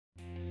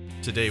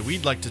Today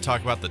we'd like to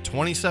talk about the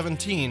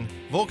 2017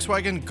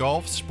 Volkswagen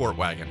Golf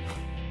Sportwagen.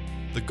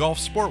 The Golf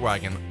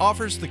Sportwagen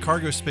offers the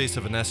cargo space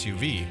of an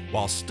SUV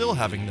while still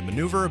having the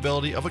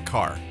maneuverability of a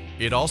car.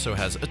 It also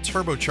has a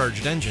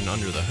turbocharged engine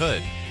under the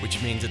hood,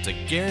 which means it's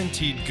a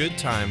guaranteed good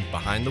time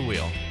behind the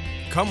wheel.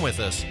 Come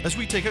with us as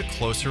we take a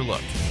closer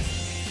look.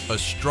 A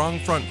strong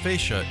front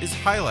fascia is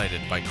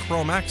highlighted by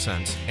chrome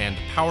accents and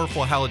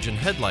powerful halogen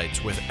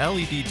headlights with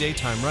LED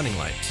daytime running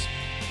lights.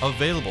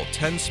 Available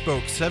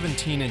 10-spoke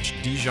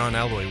 17-inch Dijon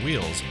alloy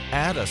wheels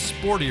add a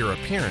sportier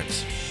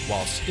appearance,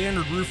 while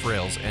standard roof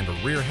rails and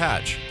a rear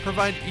hatch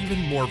provide even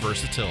more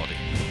versatility.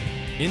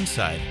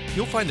 Inside,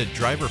 you'll find a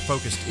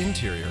driver-focused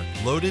interior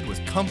loaded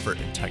with comfort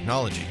and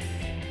technology.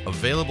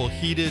 Available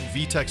heated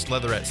VTEX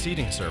leatherette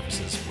seating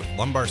surfaces with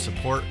lumbar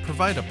support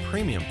provide a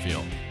premium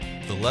feel.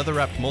 The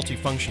leather-wrapped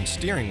multifunction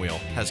steering wheel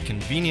has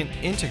convenient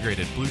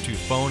integrated Bluetooth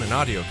phone and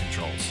audio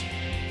controls.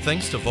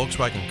 Thanks to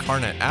Volkswagen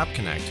CarNet App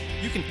Connect,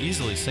 you can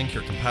easily sync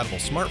your compatible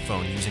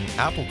smartphone using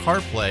Apple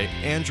CarPlay,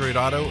 Android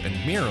Auto, and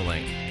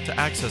MirrorLink to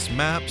access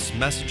maps,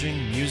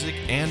 messaging, music,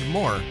 and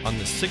more on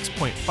the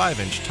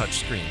 6.5-inch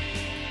touchscreen.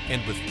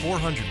 And with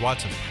 400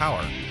 watts of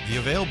power, the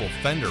available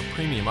Fender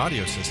premium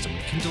audio system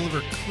can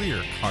deliver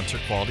clear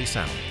concert-quality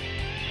sound.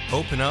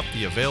 Open up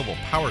the available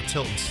power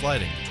tilt and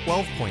sliding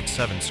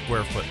 12.7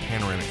 square foot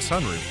panoramic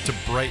sunroof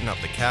to brighten up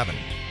the cabin.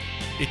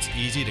 It's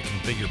easy to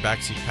configure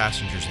backseat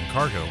passengers and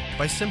cargo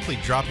by simply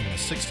dropping the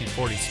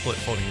 60/40 split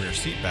folding rear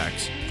seat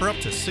backs for up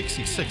to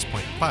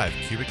 66.5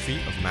 cubic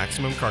feet of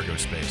maximum cargo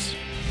space.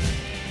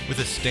 With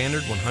a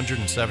standard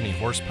 170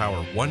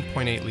 horsepower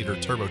 1.8-liter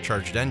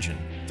turbocharged engine,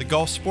 the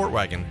Golf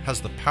Sportwagen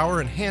has the power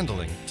and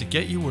handling to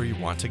get you where you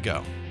want to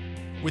go.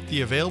 With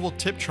the available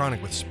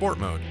Tiptronic with Sport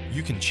Mode,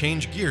 you can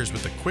change gears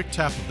with a quick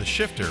tap of the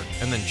shifter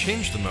and then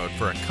change the mode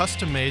for a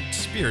custom-made,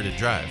 spirited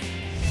drive.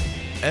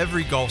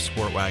 Every Golf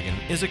Sportwagen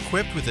is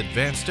equipped with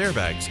advanced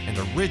airbags and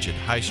a rigid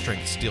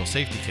high-strength steel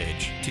safety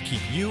cage to keep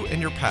you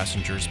and your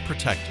passengers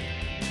protected.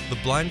 The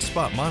blind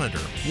spot monitor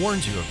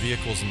warns you of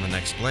vehicles in the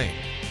next lane,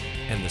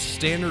 and the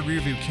standard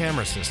rearview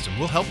camera system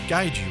will help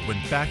guide you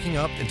when backing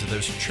up into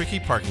those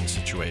tricky parking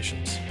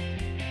situations.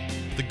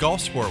 The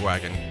Golf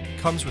Sportwagen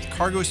comes with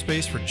cargo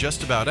space for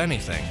just about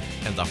anything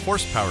and the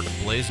horsepower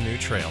to blaze new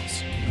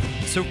trails.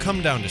 So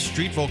come down to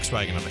Street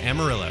Volkswagen of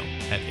Amarillo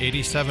at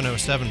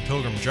 8707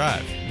 Pilgrim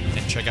Drive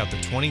and check out the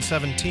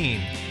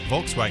 2017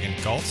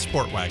 Volkswagen Golf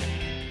Sportwagen.